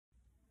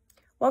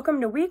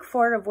Welcome to week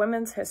 4 of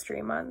Women's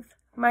History Month.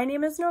 My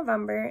name is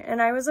November, and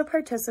I was a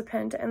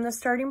participant in the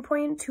Starting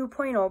Point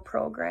 2.0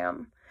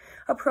 program,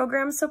 a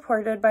program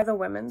supported by the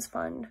Women's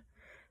Fund.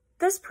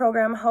 This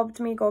program helped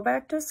me go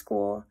back to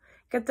school,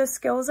 get the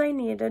skills I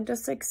needed to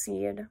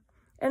succeed,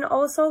 and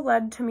also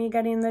led to me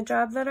getting the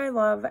job that I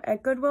love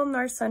at Goodwill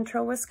North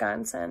Central,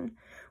 Wisconsin,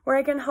 where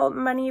I can help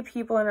many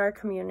people in our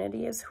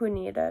communities who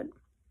need it.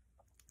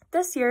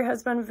 This year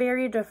has been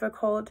very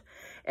difficult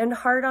and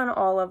hard on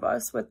all of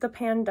us with the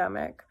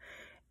pandemic,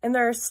 and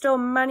there are still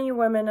many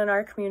women in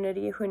our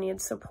community who need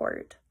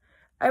support.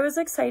 I was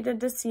excited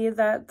to see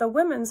that the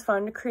Women's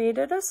Fund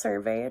created a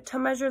survey to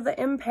measure the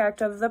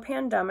impact of the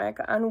pandemic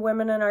on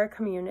women in our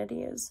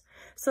communities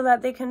so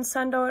that they can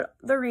send out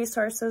the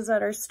resources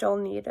that are still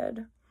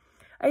needed.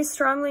 I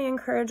strongly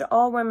encourage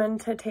all women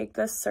to take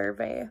this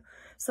survey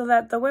so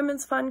that the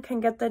Women's Fund can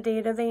get the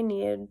data they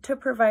need to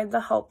provide the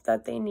help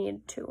that they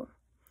need to.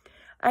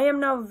 I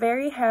am now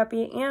very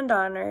happy and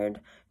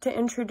honored to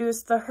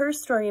introduce the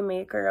HERstory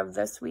maker of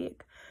this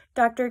week,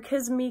 Dr.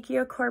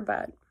 Kizzmekia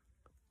Corbett.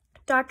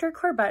 Dr.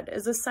 Corbett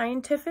is a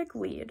scientific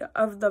lead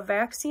of the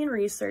Vaccine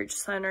Research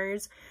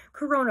Center's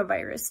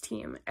coronavirus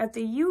team at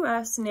the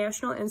U.S.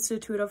 National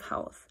Institute of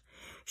Health.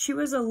 She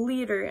was a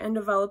leader in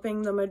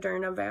developing the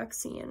Moderna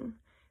vaccine.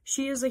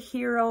 She is a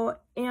hero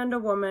and a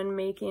woman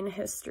making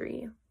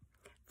history.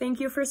 Thank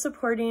you for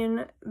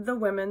supporting the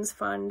Women's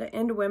Fund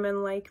and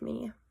women like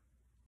me.